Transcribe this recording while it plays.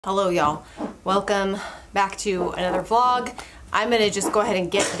Hello y'all, welcome back to another vlog. I'm gonna just go ahead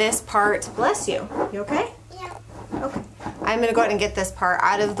and get this part, bless you, you okay? Yeah. Okay. I'm gonna go ahead and get this part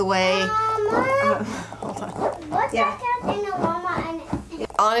out of the way. Hold on. What's Yeah. that in the Mama and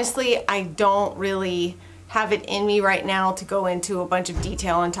Honestly, I don't really have it in me right now to go into a bunch of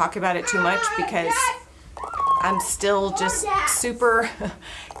detail and talk about it too much because I'm still just super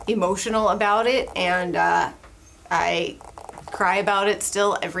emotional about it, and I cry about it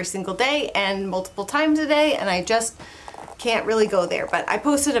still every single day and multiple times a day, and I just can't really go there. But I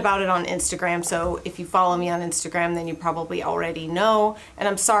posted about it on Instagram, so if you follow me on Instagram then you probably already know, and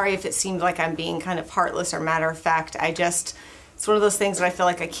I'm sorry if it seemed like I'm being kind of heartless or matter of fact. It's one of those things that I feel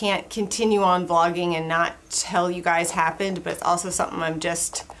like I can't continue on vlogging and not tell you guys happened, but it's also something I'm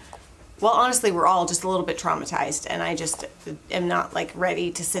just, well, honestly, we're all just a little bit traumatized, and I just am not like ready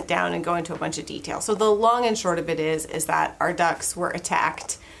to sit down and go into a bunch of detail. So the long and short of it is that our ducks were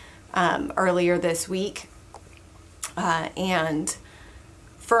attacked earlier this week, and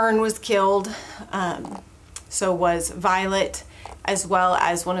Fern was killed, so was Violet, as well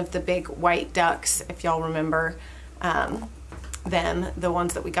as one of the big white ducks, if y'all remember them, the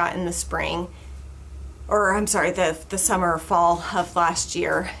ones that we got in the spring. Or I'm sorry, the summer or fall of last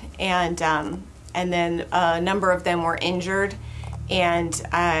year, and then a number of them were injured, and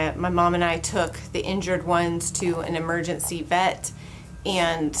my mom and I took the injured ones to an emergency vet,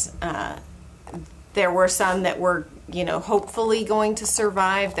 and there were some that were, you know, hopefully going to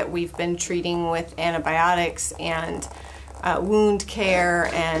survive, that we've been treating with antibiotics and wound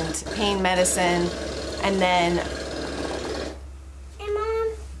care and pain medicine, and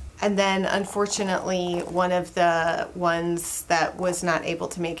then unfortunately, one of the ones that was not able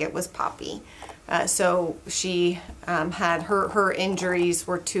to make it was Poppy. So she had her injuries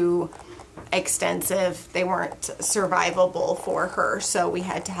were too extensive. They weren't survivable for her, so we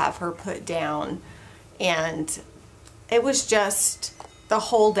had to have her put down. And it was just, the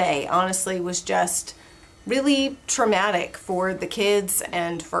whole day, honestly, was just really traumatic for the kids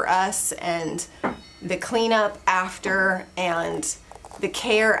and for us, and the cleanup after, and the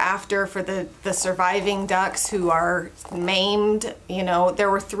care after for the surviving ducks who are maimed. You know, there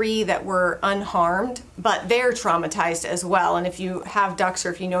were 3 that were unharmed, but they're traumatized as well. And if you have ducks,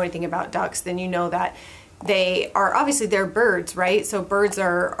 or if you know anything about ducks, then you know that they are, obviously they're birds, right? So birds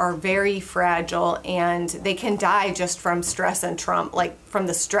are very fragile, and they can die just from stress and trauma, like from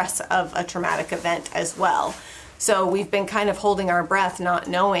the stress of a traumatic event as well. So we've been kind of holding our breath, not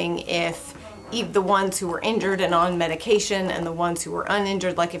knowing if the ones who were injured and on medication and the ones who were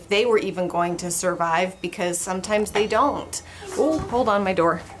uninjured, like if they were even going to survive, because sometimes they don't. Oh, hold on, my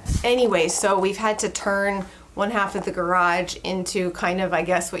door. Anyway, so we've had to turn one half of the garage into kind of, I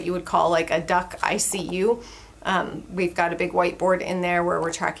guess, what you would call like a duck ICU. We've got a big whiteboard in there where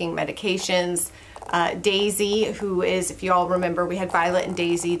we're tracking medications. Daisy, who is, if you all remember, we had Violet and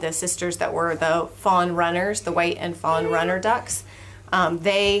Daisy, the sisters that were the fawn runners, the white and fawn runner ducks.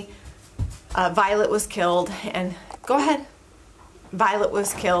 Violet was killed, and go ahead. Violet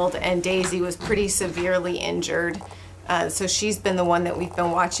was killed, and Daisy was pretty severely injured. So she's been the one that we've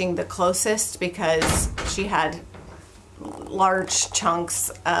been watching the closest, because she had large chunks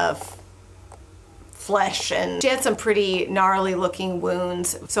of flesh, and she had some pretty gnarly looking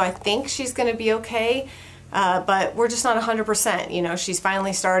wounds. So I think she's going to be okay, but we're just not 100%. You know, she's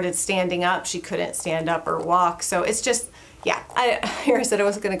finally started standing up. She couldn't stand up or walk, so it's just, yeah, here I said I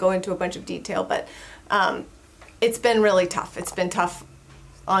wasn't going to go into a bunch of detail, but it's been really tough. It's been tough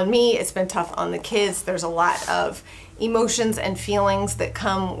on me. It's been tough on the kids. There's a lot of emotions and feelings that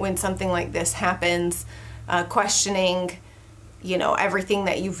come when something like this happens, questioning, you know, everything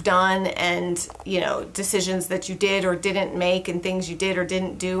that you've done, and, you know, decisions that you did or didn't make, and things you did or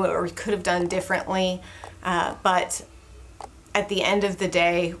didn't do or could have done differently. But at the end of the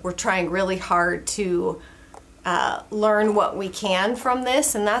day, we're trying really hard to learn what we can from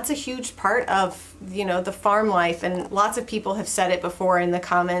this, and that's a huge part of, you know, the farm life. And lots of people have said it before in the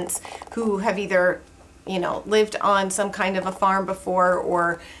comments, who have either, you know, lived on some kind of a farm before,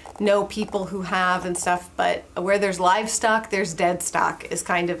 or know people who have and stuff. But where there's livestock, there's dead stock is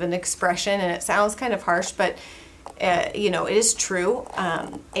kind of an expression, and it sounds kind of harsh, but you know, it is true.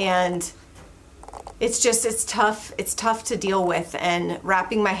 And it's tough to deal with, and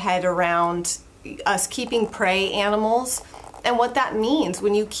wrapping my head around us keeping prey animals and what that means.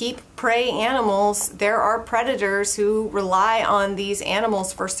 When you keep prey animals, there are predators who rely on these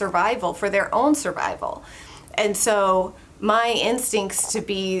animals for survival, for their own survival. And so my instincts to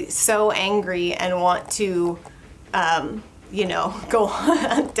be so angry and want to you know, go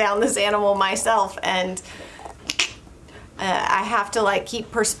hunt down this animal myself, and I have to like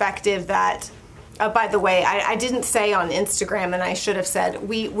keep perspective that, by the way, I didn't say on Instagram, and I should have said,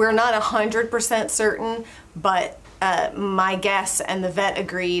 we're not 100% certain, but my guess and the vet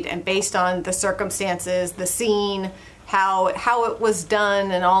agreed, and based on the circumstances, the scene, how it was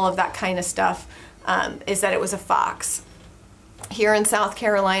done and all of that kind of stuff, is that it was a fox. Here in South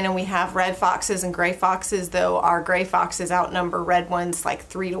Carolina, we have red foxes and gray foxes, though our gray foxes outnumber red ones like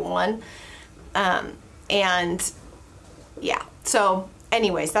 3 to 1. And yeah, so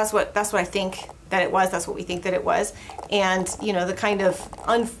anyways, that's what I think that it was. That's what we think that it was. And you know, the kind of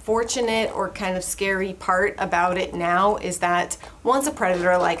unfortunate or kind of scary part about it now is that once a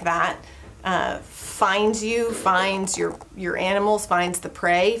predator like that finds you, finds your animals, finds the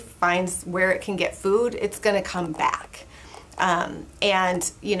prey, finds where it can get food, it's gonna come back.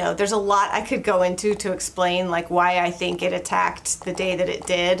 And you know, there's a lot I could go into to explain like why I think it attacked the day that it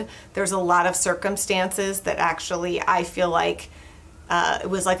did. There's a lot of circumstances that actually I feel like it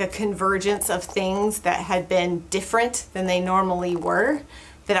was like a convergence of things that had been different than they normally were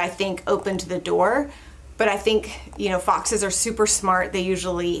that I think opened the door. But I think, you know, foxes are super smart. They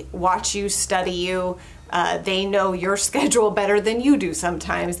usually watch you, study you. They know your schedule better than you do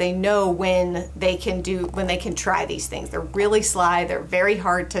sometimes. They know when they can try these things. They're really sly. They're very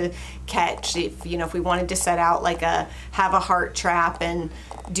hard to catch. If we wanted to set out like have a heart trap and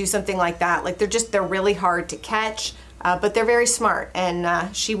do something like that, like they're really hard to catch, but they're very smart,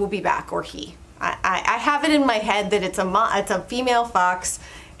 and she will be back, or he. I have it in my head that it's a female fox,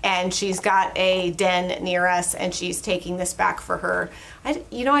 and she's got a den near us, and she's taking this back for her.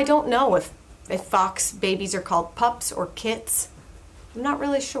 I don't know if fox babies are called pups or kits. I'm not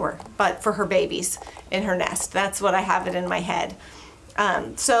really sure, but for her babies in her nest, that's what I have it in my head.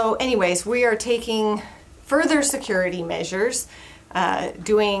 So anyways, we are taking further security measures,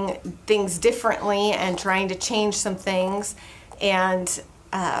 doing things differently and trying to change some things, and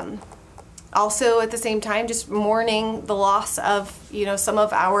also at the same time just mourning the loss of, you know, some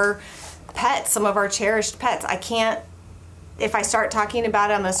of our pets, some of our cherished pets. I can't, if I start talking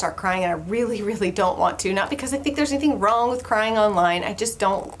about it, I'm gonna start crying, and I really, really don't want to. Not because I think there's anything wrong with crying online. I just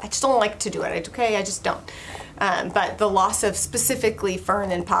don't like to do it. I just don't. But the loss of specifically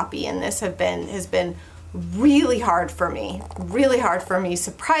Fern and Poppy in this has been really hard for me. Really hard for me.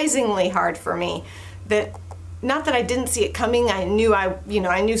 Surprisingly hard for me. Not that I didn't see it coming. I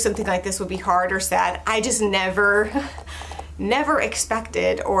knew something like this would be hard or sad. I just never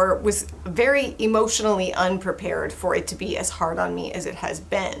expected, or was very emotionally unprepared for it to be as hard on me as it has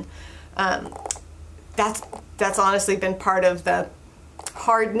been. That's honestly been part of the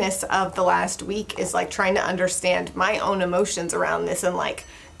hardness of the last week, is like trying to understand my own emotions around this, and like,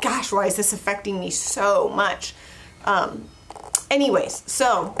 gosh, why is this affecting me so much? Anyways,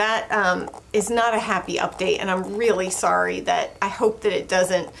 so that is not a happy update, and I'm really sorry. That I hope that it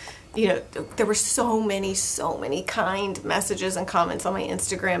doesn't, you know, there were so many kind messages and comments on my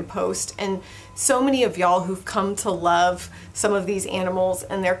Instagram post, and so many of y'all who've come to love some of these animals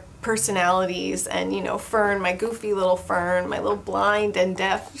and their personalities. And you know, Fern, my goofy little Fern, my little blind and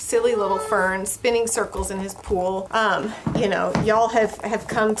deaf silly little Fern spinning circles in his pool, you know, y'all have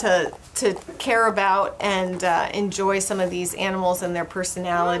come to care about and enjoy some of these animals and their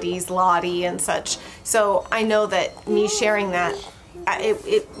personalities, Lottie and such. So I know that me sharing that,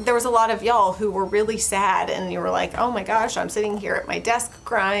 there was a lot of y'all who were really sad, and you were like, oh my gosh, I'm sitting here at my desk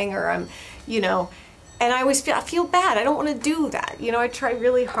crying, or I'm, you know, and I always feel bad. I don't want to do that. You know, I try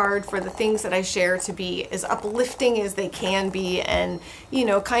really hard for the things that I share to be as uplifting as they can be, and, you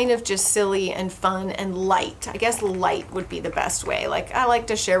know, kind of just silly and fun and light. I guess light would be the best way. Like, I like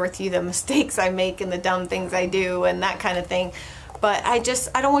to share with you the mistakes I make and the dumb things I do and that kind of thing. But I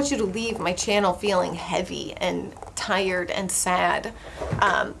don't want you to leave my channel feeling heavy and tired and sad.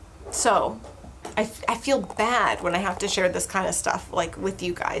 So I feel bad when I have to share this kind of stuff like with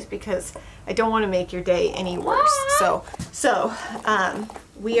you guys, because I don't want to make your day any worse. So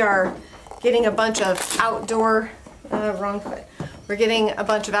we are getting a bunch of outdoor, wrong foot. We're getting a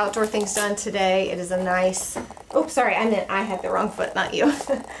bunch of outdoor things done today. It is a nice, oops, sorry, I had the wrong foot, not you.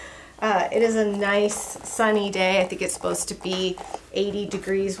 It is a nice sunny day. I think it's supposed to be 80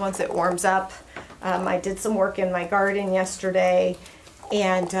 degrees once it warms up. I did some work in my garden yesterday,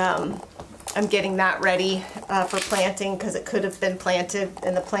 and I'm getting that ready for planting, because it could have been planted,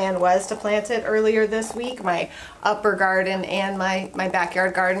 and the plan was to plant it earlier this week, my upper garden and my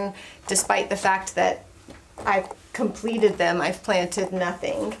backyard garden. Despite the fact that I've completed them, I've planted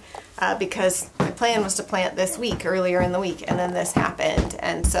nothing, because my plan was to plant this week, earlier in the week, and then this happened.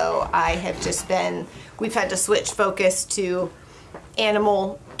 And so I have just we've had to switch focus to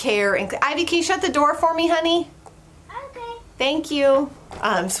animal care. And Ivy, can you shut the door for me, honey? Okay. Thank you.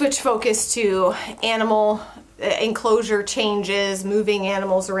 Switch focus to animal enclosure changes, moving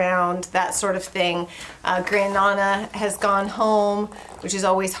animals around, that sort of thing. Grandnana has gone home, which is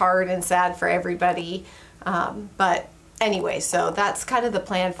always hard and sad for everybody. But anyway, so that's kind of the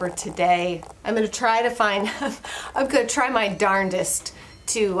plan for today. I'm going to try to find, I'm going to try my darndest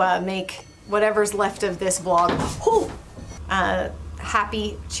to make whatever's left of this vlog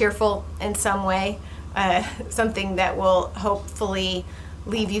happy, cheerful in some way. Something that will hopefully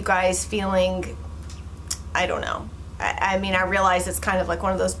leave you guys feeling, I don't know. I mean, I realize it's kind of like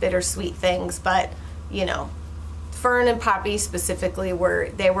one of those bittersweet things, but you know, Fern and Poppy specifically were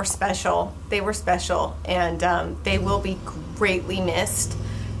special. They were special, and they will be greatly missed.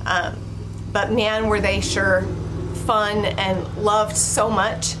 But man, were they sure fun and loved so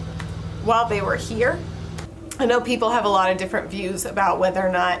much while they were here. I know people have a lot of different views about whether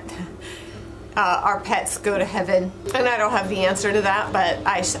or not our pets go to heaven, and I don't have the answer to that, but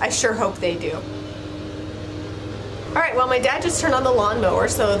I sure hope they do. Alright, well, my dad just turned on the lawnmower,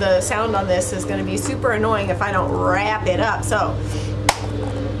 so the sound on this is going to be super annoying if I don't wrap it up. So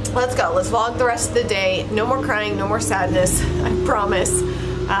let's go. Let's vlog the rest of the day. No more crying, no more sadness, I promise.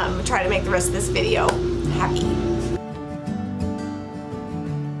 Try to make the rest of this video happy.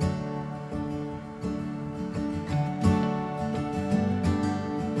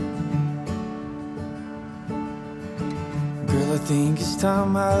 Girl, I think it's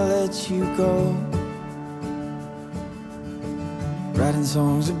time I let you go. Writing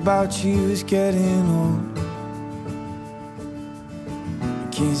songs about you is getting old. I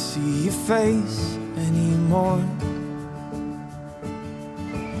can't see your face anymore.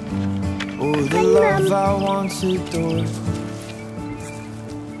 Oh, the love I once adored,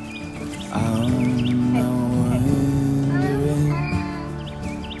 I'm now wondering.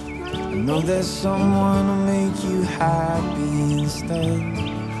 I know there's someone to make you happy instead,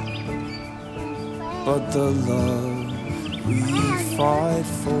 but the love we fought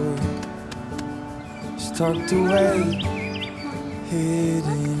for is tucked away,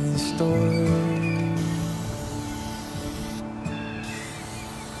 hidden in stores.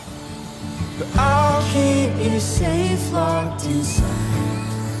 But I'll keep you safe, locked inside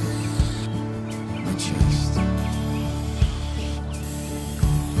my chest.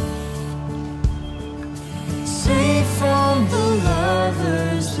 Safe from the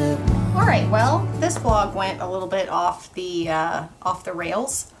lovers that All right, well, this vlog went a little bit off the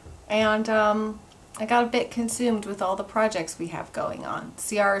rails, and I got a bit consumed with all the projects we have going on.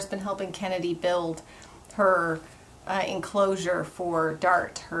 Ciara's been helping Kennedy build her enclosure for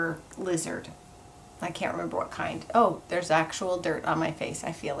Dart, her lizard. I can't remember what kind. Oh, there's actual dirt on my face.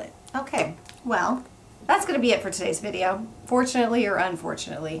 I feel it. Okay, well, that's going to be it for today's video. Fortunately or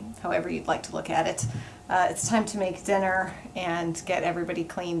unfortunately, however you'd like to look at it. It's time to make dinner and get everybody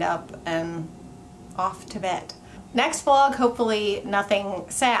cleaned up and off to bed. Next vlog, hopefully nothing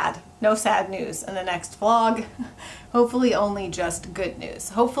sad. No sad news in the next vlog. Hopefully only just good news.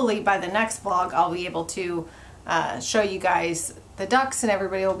 Hopefully by the next vlog I'll be able to show you guys the ducks and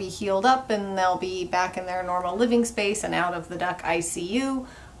everybody will be healed up and they'll be back in their normal living space and out of the duck ICU.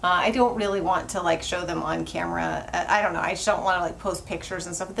 I don't really want to like show them on camera. I don't know, I just don't want to like post pictures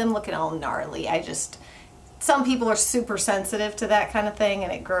and stuff of them looking all gnarly. Some people are super sensitive to that kind of thing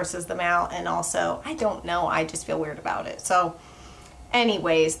and it grosses them out, and also, I don't know, I just feel weird about it. So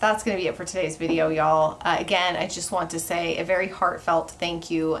anyways, that's going to be it for today's video, y'all. Again, I just want to say a very heartfelt thank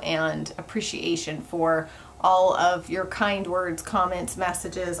you and appreciation for all of your kind words, comments,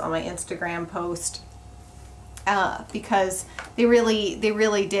 messages on my Instagram post. Because they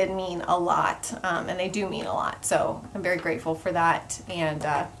really did mean a lot, and they do mean a lot. So I'm very grateful for that. And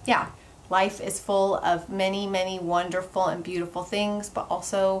yeah, life is full of many, many wonderful and beautiful things, but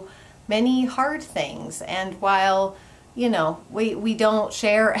also many hard things. And while, you know, we don't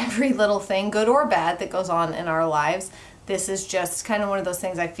share every little thing, good or bad, that goes on in our lives, this is just kind of one of those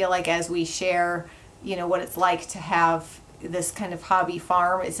things I feel like as we share, you know, what it's like to have this kind of hobby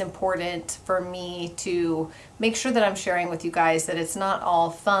farm, it's important for me to make sure that I'm sharing with you guys that it's not all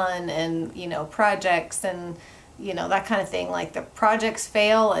fun and, you know, projects and, you know, that kind of thing. Like the projects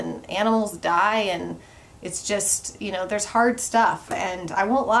fail and animals die, and it's just, you know, there's hard stuff. And I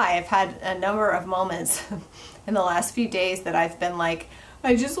won't lie, I've had a number of moments in the last few days that I've been like,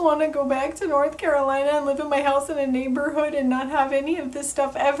 I just want to go back to North Carolina and live in my house in a neighborhood and not have any of this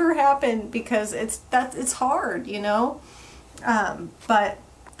stuff ever happen, because it's hard, you know. But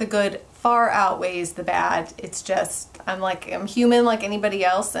the good far outweighs the bad. It's just, I'm human like anybody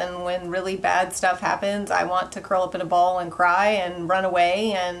else, and when really bad stuff happens, I want to curl up in a ball and cry and run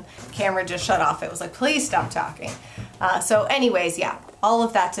away, and camera just shut off. It was like, please stop talking. So anyways, yeah, all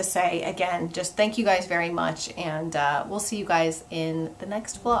of that to say, again, just thank you guys very much, and we'll see you guys in the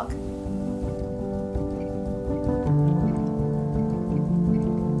next vlog.